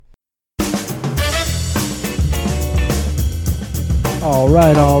All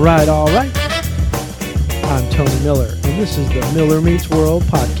right. I'm Tony Miller, and this is the Miller Meets World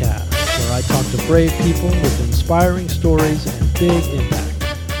podcast, where I talk to brave people with inspiring stories and big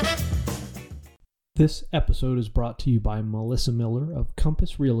impact. This episode is brought to you by Melissa Miller of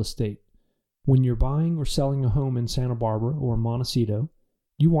Compass Real Estate. When you're buying or selling a home in Santa Barbara or Montecito,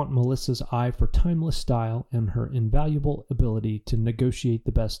 you want Melissa's eye for timeless style and her invaluable ability to negotiate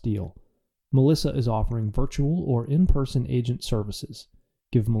the best deal. Melissa is offering virtual or in-person agent services.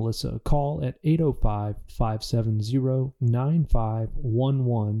 Give Melissa a call at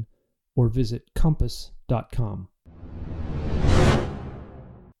 805-570-9511 or visit compass.com.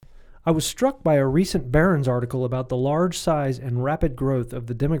 I was struck by a recent Barron's article about the large size and rapid growth of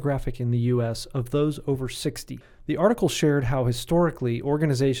the demographic in the U.S. of those over 60. The article shared how historically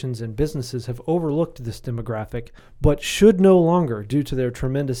organizations and businesses have overlooked this demographic, but should no longer due to their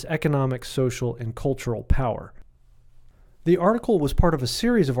tremendous economic, social, and cultural power. The article was part of a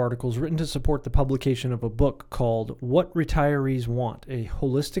series of articles written to support the publication of a book called What Retirees Want: A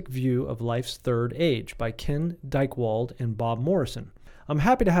Holistic View of Life's Third Age by Ken Dykewald and Bob Morrison. I'm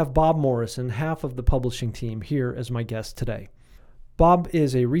happy to have Bob Morrison, half of the publishing team, here as my guest today. Bob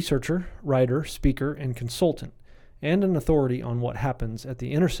is a researcher, writer, speaker, and consultant, and an authority on what happens at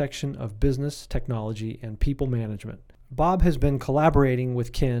the intersection of business, technology, and people management. Bob has been collaborating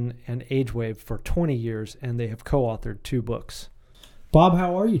with Ken and AgeWave for 20 years, and they have co-authored 2 books. Bob,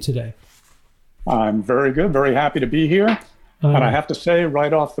 how are you today? I'm very good, very happy to be here. And I have to say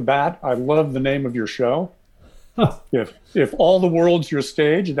right off the bat, I love the name of your show. Huh. If all the world's your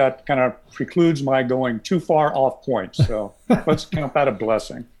stage, that kind of precludes my going too far off point. So let's count that a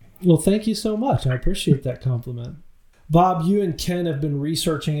blessing. Well, thank you so much. I appreciate that compliment. Bob, you and Ken have been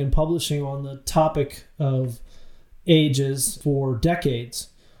researching and publishing on the topic of ages for decades.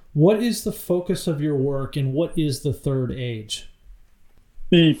 What is the focus of your work, and what is the third age?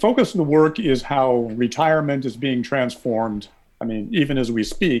 The focus of the work is how retirement is being transformed, even as we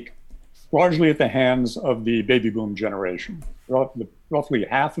speak, largely at the hands of the baby boom generation. Roughly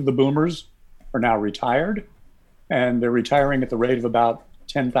half of the boomers are now retired, and they're retiring at the rate of about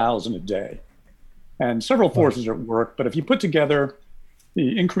 10,000 a day. And several forces are at work, but if you put together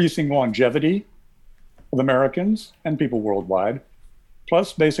the increasing longevity of Americans and people worldwide,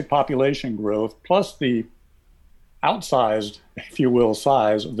 plus basic population growth, plus the outsized, if you will,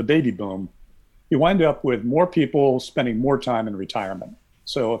 size of the baby boom, you wind up with more people spending more time in retirement.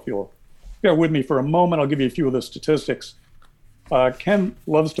 So if you'll bear with me for a moment, I'll give you a few of the statistics. Ken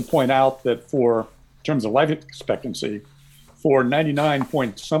loves to point out that in terms of life expectancy, for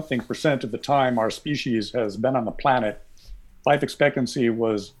 99-point-something% of the time our species has been on the planet, life expectancy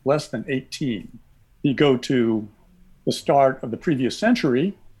was less than 18. You go to the start of the previous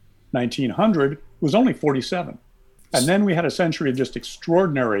century, 1900, it was only 47. And then we had a century of just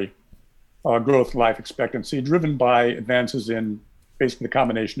extraordinary growth life expectancy driven by advances in basically the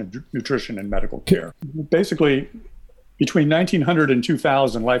combination of nutrition and medical care. Basically, between 1900 and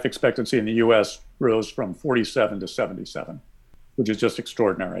 2000, life expectancy in the U.S. rose from 47 to 77, which is just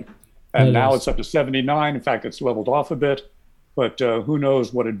extraordinary. And now it's up to 79. In fact, it's leveled off a bit, but who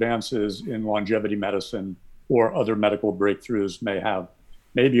knows what advances in longevity medicine or other medical breakthroughs may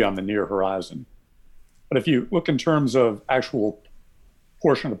be on the near horizon. But if you look in terms of actual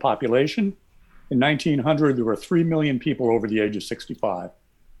portion of the population, in 1900, there were 3 million people over the age of 65.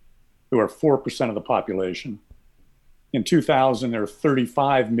 There were 4% of the population. In 2000, there are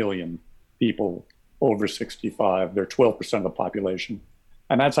 35 million people over 65. They're 12% of the population.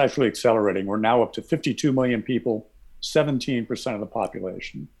 And that's actually accelerating. We're now up to 52 million people, 17% of the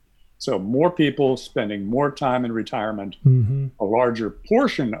population. So more people spending more time in retirement, a larger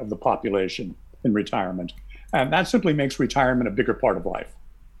portion of the population in retirement. And that simply makes retirement a bigger part of life.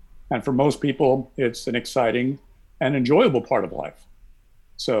 And for most people, it's an exciting and enjoyable part of life.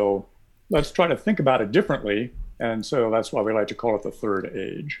 So let's try to think about it differently. And so that's why we like to call it the third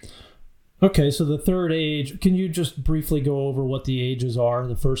age. Okay, so the third age, can you just briefly go over what the ages are,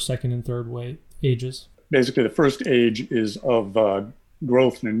 the first, second, and third ages? Basically, the first age is of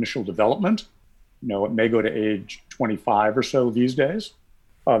growth and initial development. It may go to age 25 or so these days.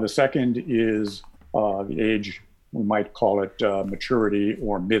 The second is the age, we might call it maturity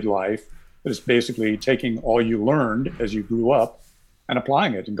or midlife. It's basically taking all you learned as you grew up and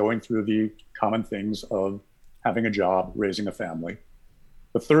applying it and going through the common things of having a job, raising a family.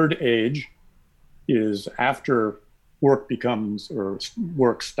 The third age is after work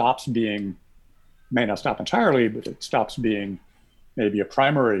stops being, may not stop entirely, but it stops being maybe a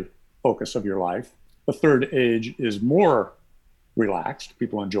primary focus of your life. The third age is more relaxed.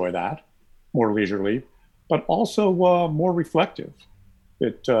 People enjoy that, more leisurely. but also more reflective.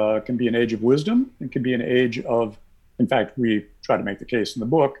 It can be an age of wisdom. It can be an age of, in fact, we try to make the case in the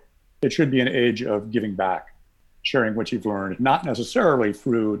book, it should be an age of giving back, sharing what you've learned, not necessarily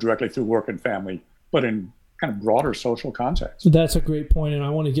directly through work and family, but in kind of broader social context. That's a great point, and I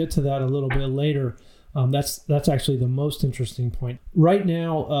want to get to that a little bit later. That's actually the most interesting point. Right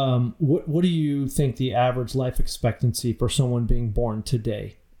now, what do you think the average life expectancy for someone being born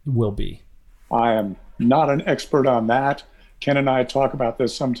today will be? I am not an expert on that. Ken and I talk about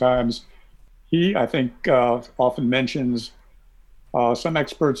this sometimes. He, I think, often mentions some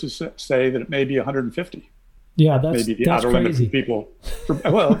experts who say that it may be 150. Yeah, maybe the that's outer limit crazy. for people.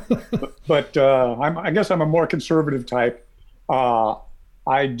 Well, but I guess I'm a more conservative type.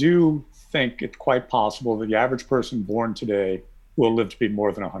 I do think it's quite possible that the average person born today will live to be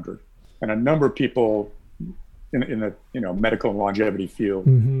more than 100, and a number of people in the medical and longevity field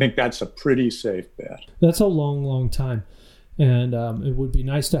think that's a pretty safe bet. That's a long, long time, and it would be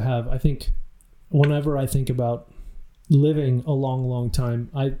nice to have. I think whenever I think about living a long, long time,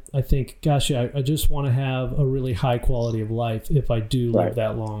 I think, gosh, I just want to have a really high quality of life if I do live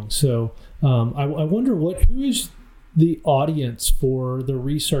that long. So I wonder who is the audience for the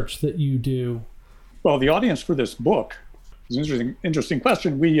research that you do? Well, the audience for this book is an interesting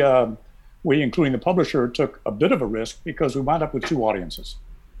question. We, including the publisher, took a bit of a risk because we wound up with two audiences.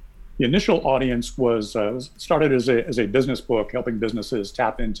 The initial audience was started as a business book, helping businesses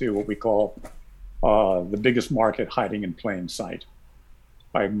tap into what we call the biggest market hiding in plain sight.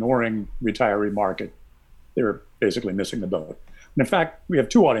 By ignoring retiree market, they're basically missing the boat. And in fact, we have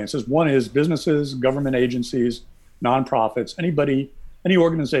two audiences. One is businesses, government agencies, nonprofits, any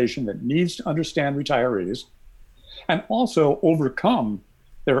organization that needs to understand retirees and also overcome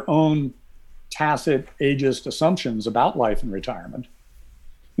their own tacit ageist assumptions about life and retirement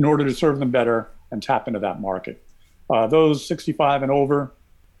in order to serve them better and tap into that market. Those 65 and over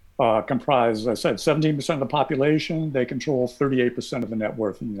comprise, as I said, 17% of the population. They control 38% of the net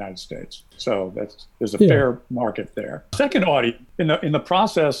worth in the United States. So there's a fair market there. Second audience, in the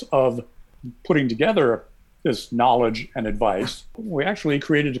process of putting together this knowledge and advice, we actually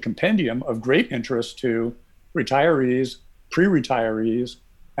created a compendium of great interest to retirees, pre-retirees,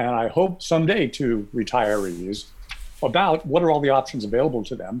 and I hope someday to retirees about what are all the options available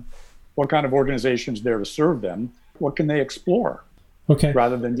to them, what kind of organizations there to serve them, what can they explore. Okay.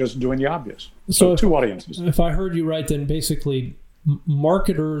 Rather than just doing the obvious. So two audiences. If I heard you right, then basically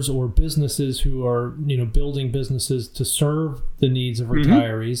marketers or businesses who are building businesses to serve the needs of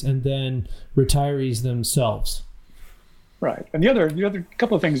retirees, and then retirees themselves. Right. And the other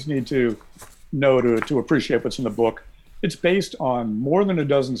couple of things you need to know to appreciate what's in the book. It's based on more than a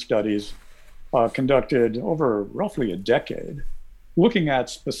dozen studies conducted over roughly a decade, looking at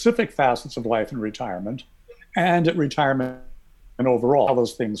specific facets of life and retirement, and at retirement and overall, how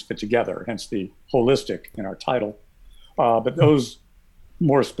those things fit together, hence the holistic in our title. But those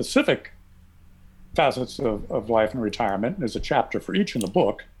more specific facets of life and retirement, there's a chapter for each in the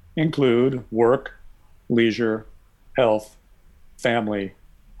book, include work, leisure, health, family,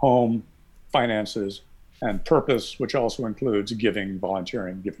 home, finances, and purpose, which also includes giving,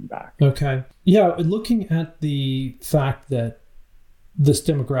 volunteering, giving back. Okay. Yeah, looking at the fact that this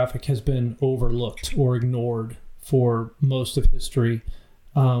demographic has been overlooked or ignored for most of history,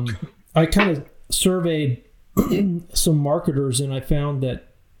 I kind of surveyed some marketers, and I found that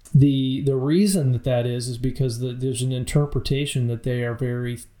the reason that is because there's an interpretation that they are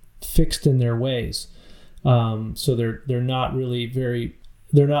very fixed in their ways. So they're not really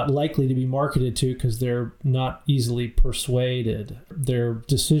they're not likely to be marketed to because they're not easily persuaded. Their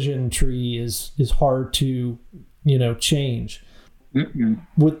decision tree is hard to change.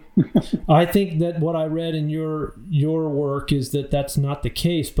 I think that what I read in your work is that that's not the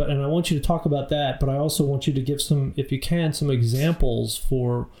case, and I want you to talk about that, but I also want you to give some, if you can, some examples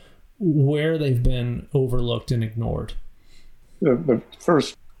for where they've been overlooked and ignored. The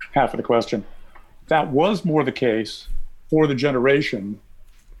first half of the question, that was more the case for the generation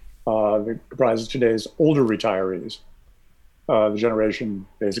that comprises today's older retirees, the generation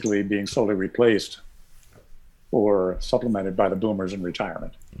basically being slowly replaced or supplemented by the boomers in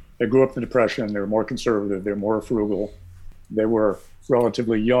retirement. They grew up in the Depression. They were more conservative. They were more frugal. They were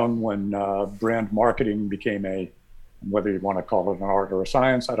relatively young when brand marketing became whether you want to call it an art or a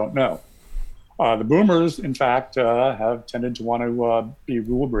science, I don't know. The boomers, in fact, have tended to want to be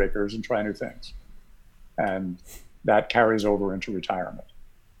rule breakers and try new things. And that carries over into retirement.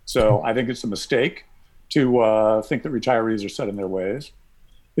 So I think it's a mistake to think that retirees are set in their ways.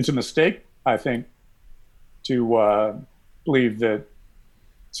 It's a mistake, I think, to believe that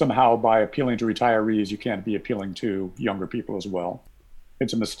somehow by appealing to retirees, you can't be appealing to younger people as well.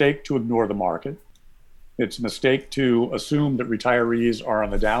 It's a mistake to ignore the market. It's a mistake to assume that retirees are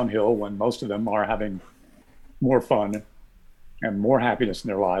on the downhill when most of them are having more fun and more happiness in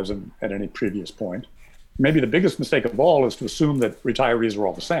their lives than at any previous point. Maybe the biggest mistake of all is to assume that retirees are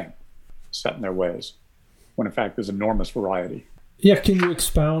all the same, set in their ways, when in fact there's enormous variety. Yeah, can you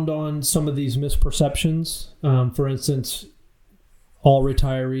expound on some of these misperceptions? For instance, all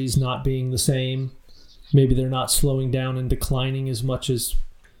retirees not being the same. Maybe they're not slowing down and declining as much as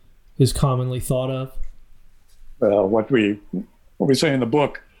is commonly thought of. What we say in the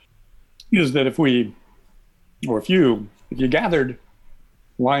book is that if you gathered,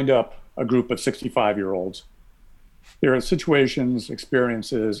 lined up a group of 65-year-olds, their situations,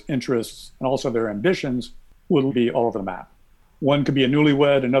 experiences, interests, and also their ambitions will be all over the map. One could be a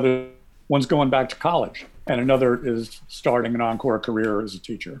newlywed, one's going back to college, and another is starting an encore career as a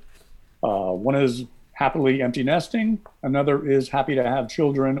teacher. One is happily empty nesting, another is happy to have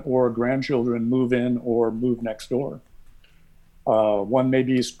children or grandchildren move in or move next door. One may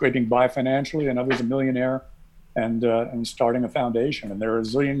be scraping by financially, another's a millionaire and starting a foundation, and there are a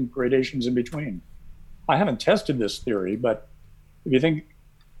zillion gradations in between. I haven't tested this theory, but if you think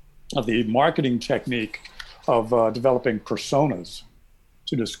of the marketing technique of developing personas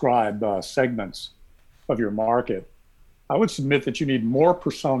to describe segments of your market, I would submit that you need more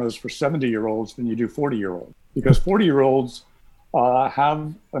personas for 70-year-olds than you do 40-year-olds, because 40-year-olds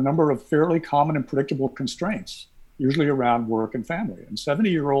have a number of fairly common and predictable constraints, usually around work and family. And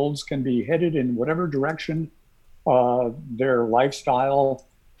 70-year-olds can be headed in whatever direction their lifestyle,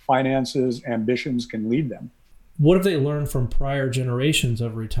 finances, ambitions can lead them. What have they learned from prior generations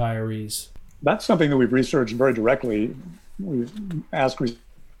of retirees? That's something that we've researched very directly. We've asked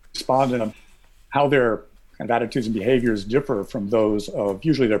respondents how their kind of attitudes and behaviors differ from those of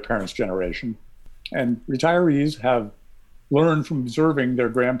usually their parents' generation. And retirees have learned from observing their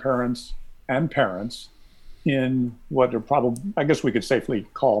grandparents and parents in what are probably, I guess we could safely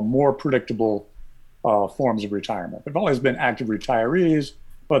call, more predictable forms of retirement. There've always been active retirees,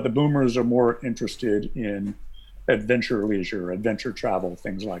 but the boomers are more interested in adventure leisure, adventure travel,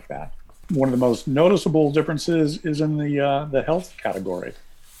 things like that. One of the most noticeable differences is in the health category.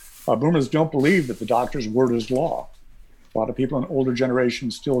 Boomers don't believe that the doctor's word is law. A lot of people in older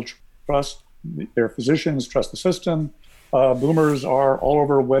generations still trust their physicians, trust the system. Boomers are all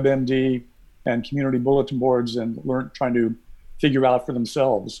over WebMD and community bulletin boards and trying to figure out for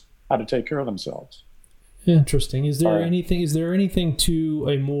themselves how to take care of themselves. Interesting. Is there anything to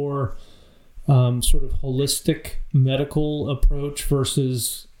a more sort of holistic medical approach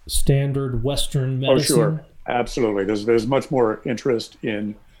versus standard Western medicine? Oh, sure. Absolutely. There's much more interest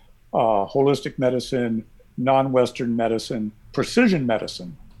in holistic medicine, non-Western medicine, precision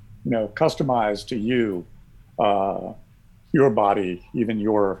medicine, customized to you, your body, even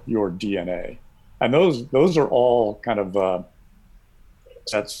your DNA. And those are all kind of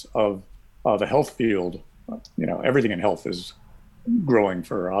sets of the health field. Everything in health is growing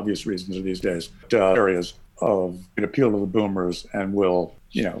for obvious reasons these days. Areas of appeal to the boomers and will,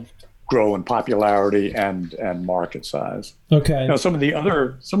 grow in popularity and market size. Okay. Some of the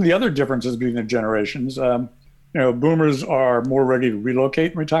other differences between the generations, boomers are more ready to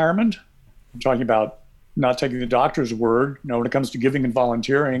relocate in retirement. I'm talking about not taking the doctor's word. When it comes to giving and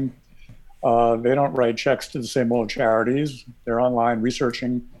volunteering, they don't write checks to the same old charities. They're online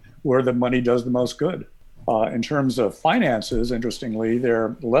researching where the money does the most good. In terms of finances, interestingly,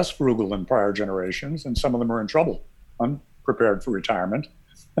 they're less frugal than prior generations, and some of them are in trouble, unprepared for retirement.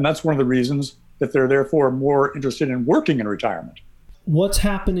 And that's one of the reasons that they're therefore more interested in working in retirement. What's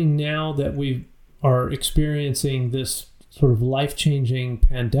happening now that we are experiencing this sort of life-changing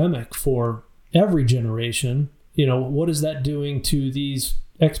pandemic for every generation? What is that doing to these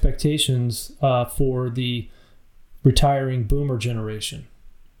expectations for the retiring boomer generation?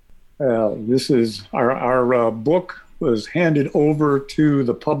 This is our book was handed over to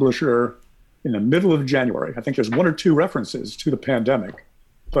the publisher in the middle of January. I think there's one or two references to the pandemic,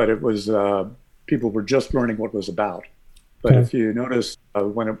 but it was people were just learning what it was about. But if you notice,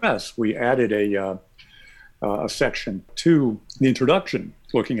 when it was, we added a section to the introduction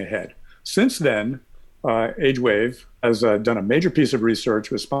looking ahead. Since then, AgeWave has done a major piece of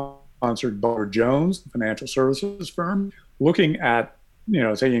research with sponsored by Jones, the financial services firm, looking at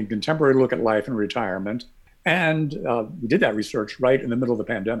taking a contemporary look at life and retirement. And we did that research right in the middle of the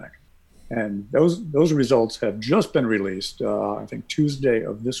pandemic. And those results have just been released, I think, Tuesday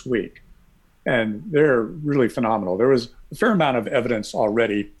of this week. And they're really phenomenal. There was a fair amount of evidence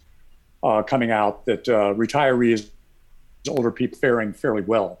already coming out that retirees older people faring fairly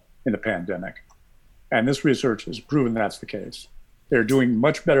well in the pandemic. And this research has proven that's the case. They're doing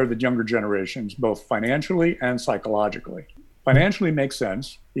much better than younger generations, both financially and psychologically. Financially makes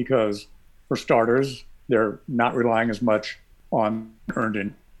sense because, for starters, they're not relying as much on earned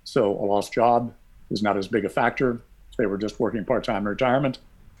income. So a lost job is not as big a factor if they were just working part-time in retirement.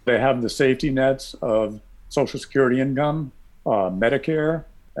 They have the safety nets of Social Security income, Medicare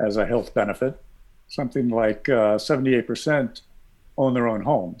as a health benefit. Something like 78% own their own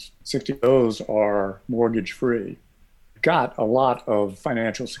homes. 60 of those are mortgage-free. Got a lot of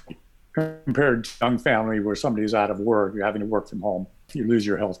financial security compared to a young family where somebody's out of work, you're having to work from home, you lose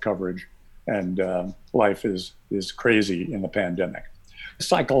your health coverage, and life is crazy in the pandemic.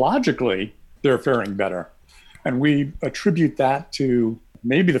 Psychologically, they're faring better. And we attribute that to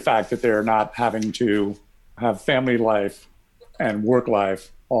maybe the fact that they're not having to have family life and work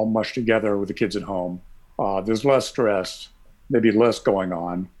life all mushed together with the kids at home. There's less stress, maybe less going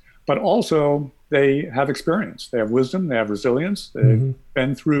on, but also they have experience, they have wisdom, they have resilience, they've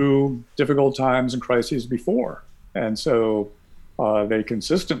been through difficult times and crises before. And so they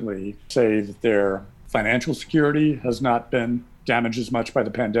consistently say that their financial security has not been damaged as much by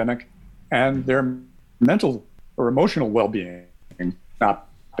the pandemic, and their mental or emotional well-being not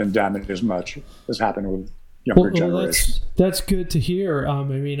been damaged as much as happened with younger generations. That's good to hear. I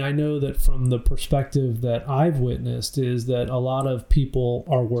mean, I know that from the perspective that I've witnessed is that a lot of people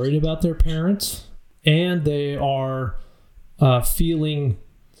are worried about their parents, and they are feeling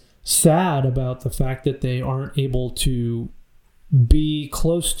sad about the fact that they aren't able to be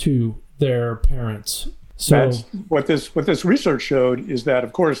close to their parents. So that's what this research showed is that,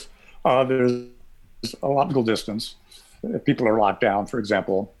 of course, there's a logical distance. People are locked down, for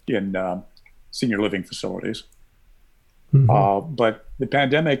example, in senior living facilities. But the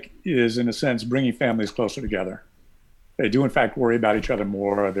pandemic is, in a sense, bringing families closer together. They do, in fact, worry about each other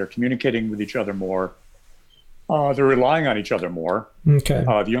more. They're communicating with each other more. They're relying on each other more. Okay.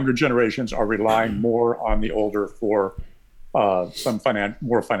 The younger generations are relying more on the older for some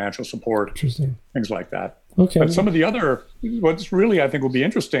more financial support, Interesting. things like that. Okay. But some of the other, what's really, I think, will be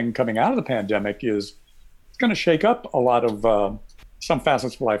interesting coming out of the pandemic is it's going to shake up a lot of some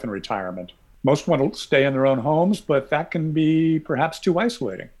facets of life in retirement. Most want to stay in their own homes, but that can be perhaps too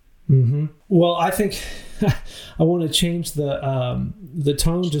isolating. Well, I think I want to change the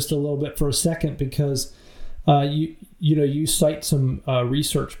tone just a little bit for a second, because you cite some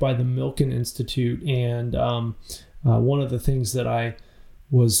research by the Milken Institute, and one of the things that I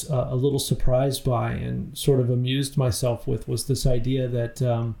was a little surprised by and sort of amused myself with was this idea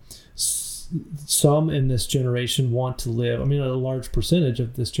that some in this generation want to live, a large percentage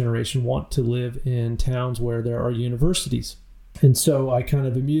of this generation want to live in towns where there are universities. And so I kind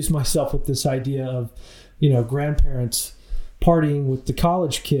of amused myself with this idea of, grandparents partying with the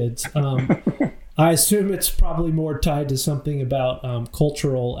college kids. I assume it's probably more tied to something about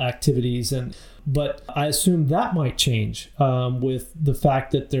cultural activities, but I assume that might change with the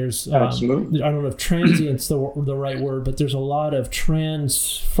fact that there's, Absolutely. I don't know if transient's the right word, but there's a lot of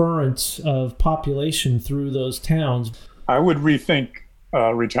transference of population through those towns. I would rethink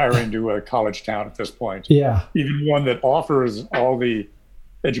retiring to a college town at this point. Yeah. Even one that offers all the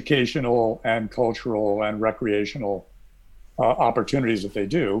educational and cultural and recreational opportunities that they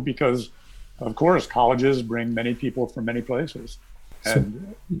do, because of course, colleges bring many people from many places,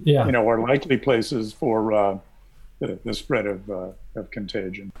 and are likely places for the spread of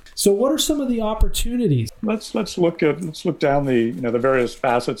contagion. So, what are some of the opportunities? Let's look down the the various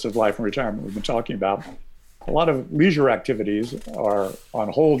facets of life and retirement we've been talking about. A lot of leisure activities are on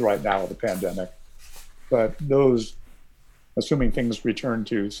hold right now with the pandemic, but those, assuming things return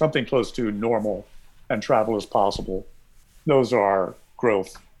to something close to normal and travel is possible, those are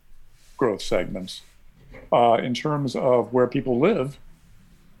growth segments. In terms of where people live,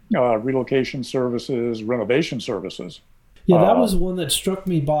 relocation services, renovation services. Yeah, that was one that struck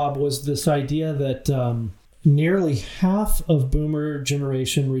me, Bob, was this idea that nearly half of boomer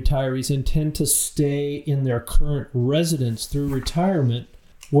generation retirees intend to stay in their current residence through retirement,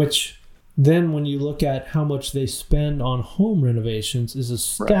 which then when you look at how much they spend on home renovations is a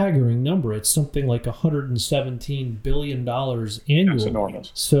staggering number. It's something like $117 billion annually. That's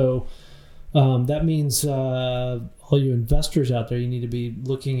enormous. So that means all you investors out there, you need to be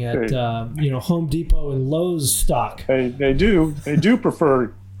looking at Home Depot and Lowe's stock. They do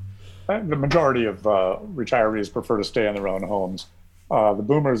prefer. The majority of retirees prefer to stay in their own homes. The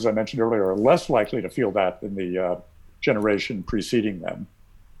boomers I mentioned earlier are less likely to feel that than the generation preceding them.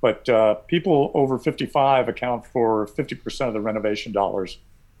 But people over 55 account for 50% of the renovation dollars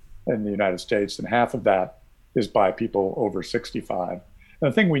in the United States, and half of that is by people over 65.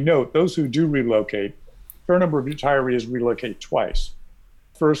 And the thing we note, those who do relocate, a fair number of retirees relocate twice.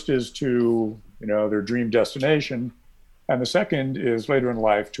 First is to, their dream destination, and the second is later in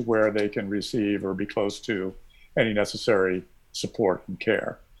life to where they can receive or be close to any necessary support and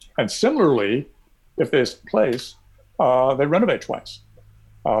care. And similarly, if this place, they renovate twice.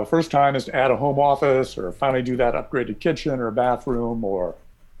 The first time is to add a home office or finally do that upgraded kitchen or bathroom, or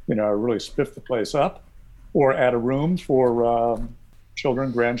really spiff the place up, or add a room for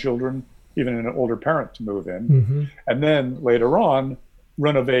children, grandchildren, even an older parent to move in. Mm-hmm. And then later on,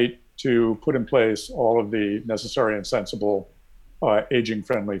 renovate to put in place all of the necessary and sensible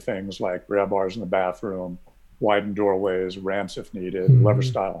aging-friendly things like grab bars in the bathroom, widened doorways, ramps if needed, mm-hmm.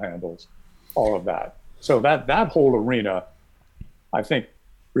 lever-style handles, all of that. So that whole arena, I think,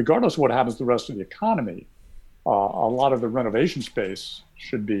 regardless of what happens to the rest of the economy, a lot of the renovation space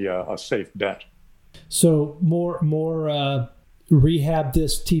should be a safe bet. So more rehab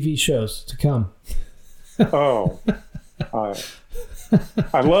this TV shows to come. Oh,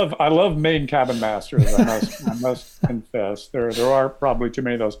 I love Maine Cabin Masters. I must confess there are probably too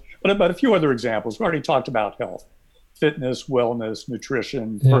many of those, but a few other examples. We already talked about health, fitness, wellness,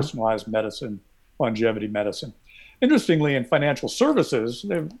 nutrition, personalized medicine, longevity medicine. Interestingly, in financial services,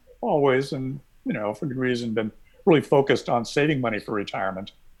 they've always, and for good reason, been really focused on saving money for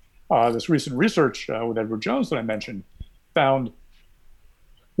retirement. This recent research with Edward Jones that I mentioned found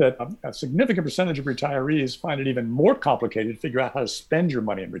that a significant percentage of retirees find it even more complicated to figure out how to spend your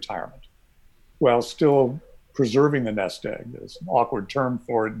money in retirement while still preserving the nest egg. There's an awkward term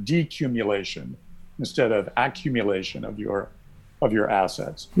for decumulation instead of accumulation of your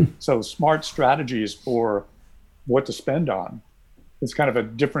assets. So smart strategies for what to spend on. It's kind of a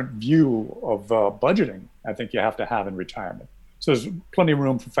different view of budgeting I think you have to have in retirement. So there's plenty of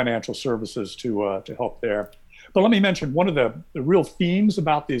room for financial services to help there. But let me mention one of the real themes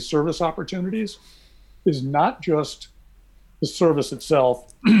about these service opportunities is not just the service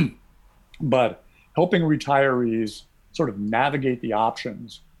itself, but helping retirees sort of navigate the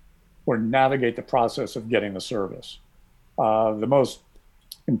options or navigate the process of getting the service. The most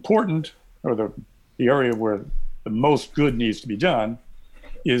important, or the area where the most good needs to be done,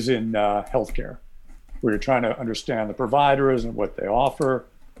 is in healthcare, where you're trying to understand the providers and what they offer,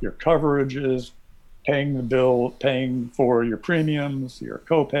 your coverages, paying the bill, paying for your premiums, your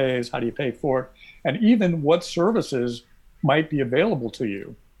co-pays, how do you pay for it, and even what services might be available to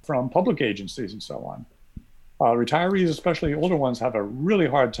you from public agencies and so on. Retirees, especially older ones, have a really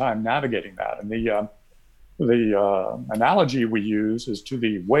hard time navigating that. And the analogy we use is to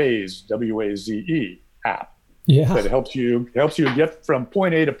the Waze, W-A-Z-E app. Yeah. That helps you get from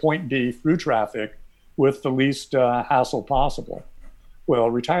point A to point B through traffic with the least hassle possible. Well,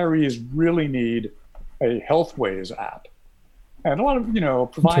 retirees really need a Healthways app. And a lot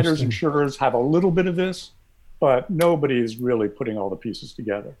of, providers, insurers have a little bit of this, but nobody is really putting all the pieces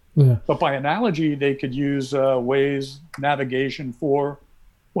together. Yeah. But by analogy, they could use Waze navigation for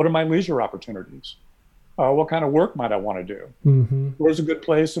what are my leisure opportunities? What kind of work might I want to do? Mm-hmm. Where's a good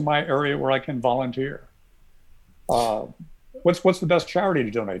place in my area where I can volunteer? What's the best charity to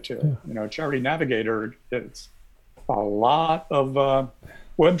donate to? Yeah. Charity Navigator gets a lot of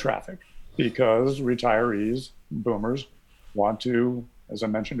web traffic because retirees, boomers, want to, as I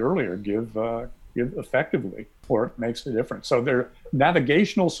mentioned earlier, give effectively, or it makes a difference. So their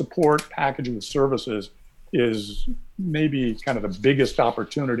navigational support package with services is maybe kind of the biggest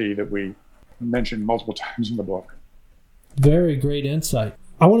opportunity that we mentioned multiple times in the book. Very great insight.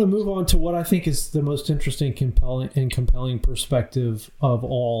 I want to move on to what I think is the most interesting, compelling perspective of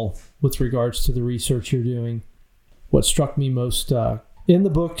all with regards to the research you're doing. What struck me most, in the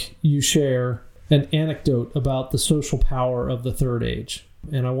book, you share an anecdote about the social power of the third age.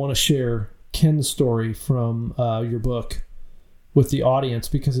 And I want to share Ken's story from your book with the audience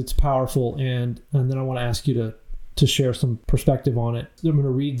because it's powerful. And then I want to ask you to share some perspective on it. I'm going to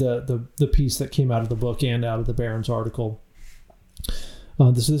read the piece that came out of the book and out of the Barron's article.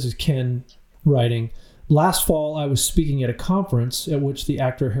 This is Ken writing. Last fall, I was speaking at a conference at which the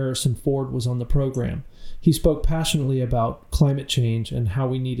actor Harrison Ford was on the program. He spoke passionately about climate change and how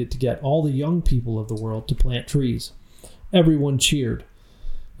we needed to get all the young people of the world to plant trees. Everyone cheered.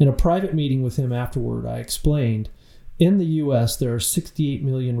 In a private meeting with him afterward, I explained, in the U.S., there are 68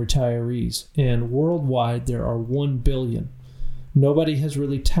 million retirees, and worldwide there are 1 billion. Nobody has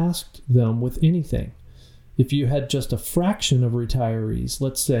really tasked them with anything. If you had just a fraction of retirees,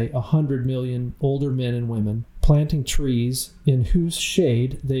 let's say 100 million older men and women, planting trees in whose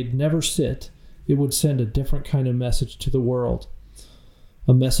shade they'd never sit, it would send a different kind of message to the world.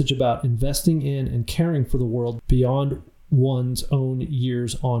 a message about investing in and caring for the world beyond one's own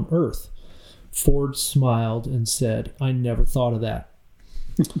years on Earth. Ford smiled and said, "I never thought of that."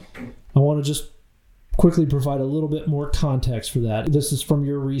 I want to just quickly provide a little bit more context for that. This is from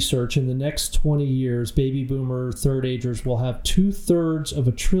your research. In the next 20 years, baby boomer third agers will have 2/3 of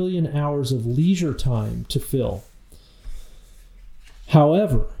a trillion hours of leisure time to fill.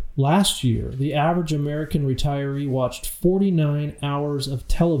 However, last year, the average American retiree watched 49 hours of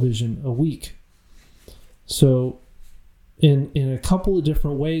television a week. So in a couple of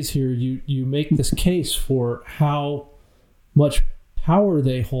different ways here, you make this case for how much power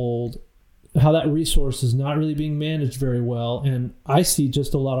they hold, how that resource is not really being managed very well, and I see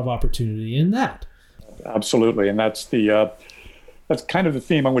just a lot of opportunity in that. Absolutely, and that's kind of the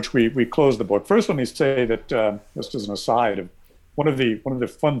theme on which we close the book. First, let me say that just as an aside, one of the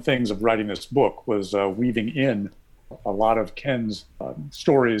fun things of writing this book was weaving in a lot of Ken's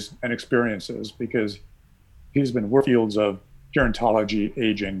stories and experiences, because he's been working fields of gerontology,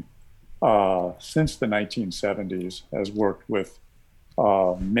 aging since the 1970s, has worked with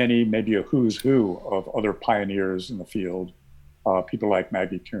many, maybe a who's who of other pioneers in the field, people like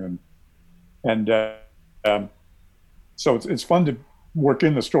Maggie Kuhn. And so it's fun to work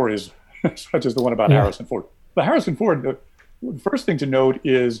in the stories, such as the one about Harrison Ford. But Harrison Ford, the first thing to note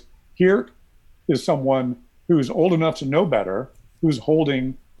is here is someone who's old enough to know better, who's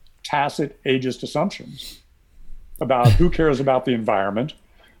holding tacit ageist assumptions about who cares about the environment,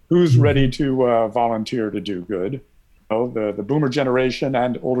 who's ready to volunteer to do good. The boomer generation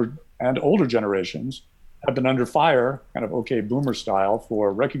and older generations have been under fire, kind of okay boomer style,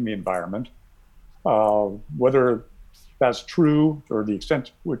 for wrecking the environment. Whether that's true, or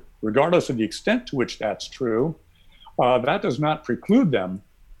regardless of the extent to which that's true, that does not preclude them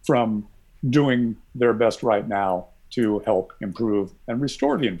from doing their best right now to help improve and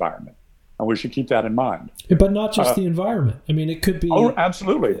restore the environment. And we should keep that in mind. But not just the environment. I mean, it could be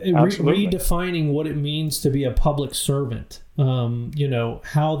absolutely. Redefining what it means to be a public servant.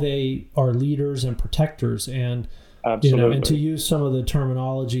 How they are leaders and protectors, and and to use some of the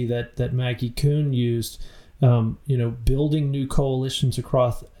terminology that Maggie Kuhn used. Building new coalitions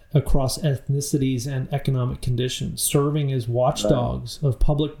across ethnicities and economic conditions, serving as watchdogs of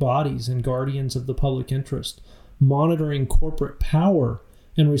public bodies and guardians of the public interest, monitoring corporate power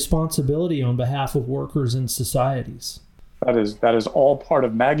and responsibility on behalf of workers and societies. That is all part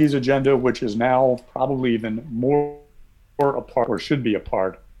of Maggie's agenda, which is now probably even more a part, or should be a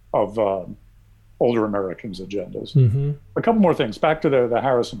part, of older Americans' agendas. Mm-hmm. A couple more things. Back to the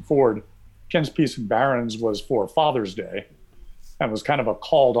Harrison Ford. Ken's piece in Barron's was for Father's Day, and was kind of a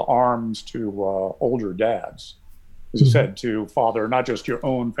call to arms to older dads. As you said, to father not just your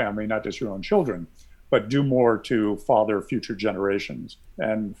own family, not just your own children, but do more to father future generations.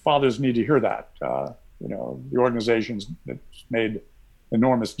 And fathers need to hear that. The organizations that's made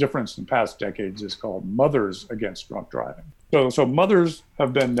enormous difference in past decades is called Mothers Against Drunk Driving. So mothers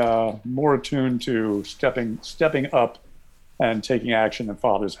have been more attuned to stepping up and taking action than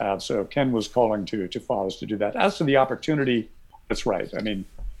fathers have. So Ken was calling to fathers to do that. As to the opportunity, that's right. I mean,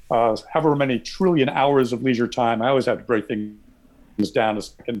 however many trillion hours of leisure time, I always have to break things down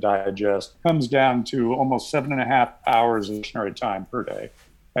as I can digest, comes down to almost 7.5 hours of dictionary time per day.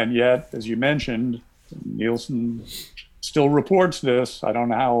 And yet, as you mentioned, Nielsen still reports this. I don't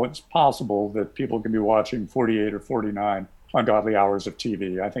know how it's possible that people can be watching 48 or 49 ungodly hours of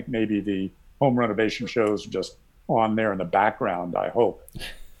TV. I think maybe the home renovation shows are just on there in the background, I hope.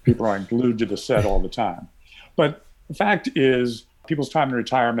 People aren't glued to the set all the time. But the fact is, people's time in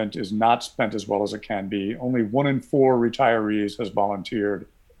retirement is not spent as well as it can be. Only 1 in 4 retirees has volunteered.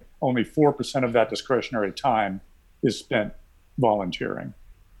 Only 4% of that discretionary time is spent volunteering.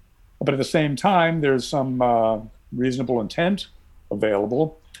 But at the same time, there's some reasonable intent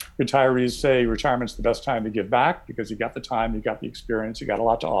available. Retirees say retirement's the best time to give back because you got the time, you got the experience, you got a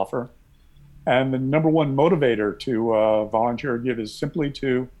lot to offer. And the number one motivator to volunteer or give is simply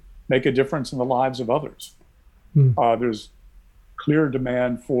to make a difference in the lives of others. There's clear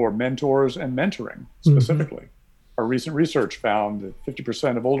demand for mentors and mentoring specifically. Our recent research found that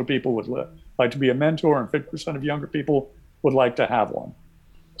 50% of older people would like to be a mentor, and 50% of younger people would like to have one.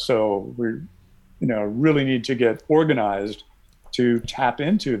 So we really need to get organized to tap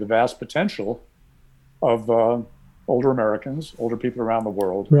into the vast potential of older Americans, older people around the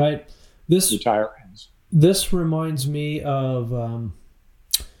world. Right. Retirees. This reminds me of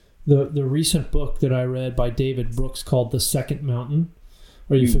the recent book that I read by David Brooks called The Second Mountain.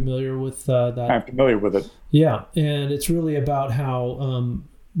 Are you familiar with that? I'm familiar with it. Yeah, and it's really about how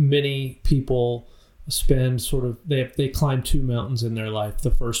many people spend sort of, they climb two mountains in their life.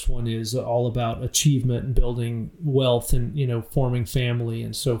 The first one is all about achievement and building wealth and, forming family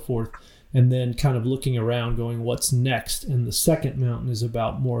and so forth. And then kind of looking around going, what's next? And the second mountain is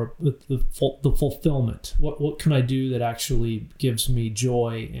about more the fulfillment. What can I do that actually gives me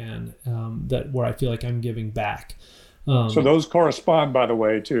joy and that where I feel like I'm giving back? So those correspond, by the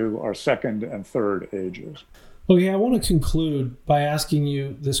way, to our second and third ages. Okay, I want to conclude by asking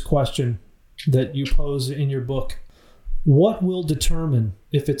you this question that you pose in your book. What will determine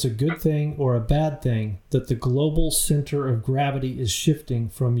if it's a good thing or a bad thing that the global center of gravity is shifting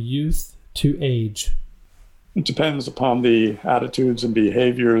from youth to age? It depends upon the attitudes and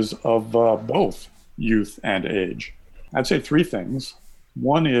behaviors of both youth and age. I'd say three things.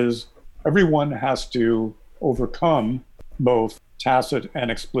 One is everyone has to overcome both tacit and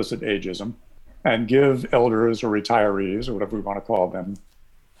explicit ageism and give elders or retirees, or whatever we want to call them,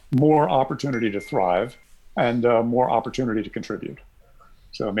 more opportunity to thrive and more opportunity to contribute.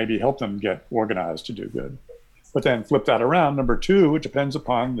 So maybe help them get organized to do good. But then flip that around. Number two, it depends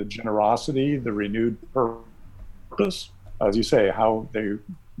upon the generosity, the renewed purpose, as you say, how they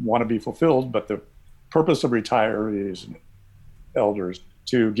want to be fulfilled, but the purpose of retirees and elders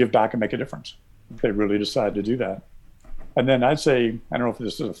to give back and make a difference. If they really decide to do that. And then I'd say, I don't know if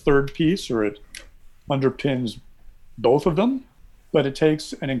this is a third piece or it underpins both of them, but it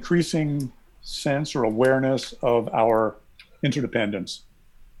takes an increasing sense or awareness of our interdependence,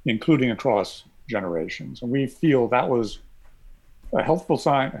 including across generations. And we feel that was a helpful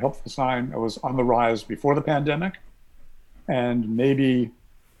sign that was on the rise before the pandemic. And maybe,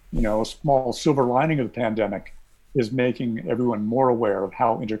 a small silver lining of the pandemic is making everyone more aware of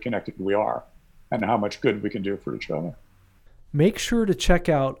how interconnected we are and how much good we can do for each other. Make sure to check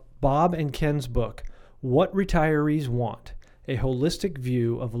out Bob and Ken's book, What Retirees Want, a holistic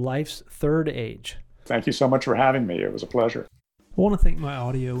view of life's third age. Thank you so much for having me. It was a pleasure. I want to thank my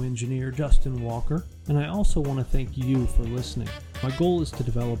audio engineer, Justin Walker, and I also want to thank you for listening. My goal is to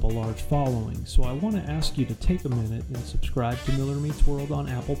develop a large following, so I want to ask you to take a minute and subscribe to Miller Meets World on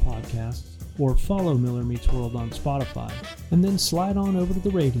Apple Podcasts or follow Miller Meets World on Spotify, and then slide on over to the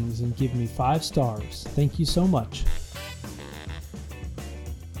ratings and give me 5 stars. Thank you so much.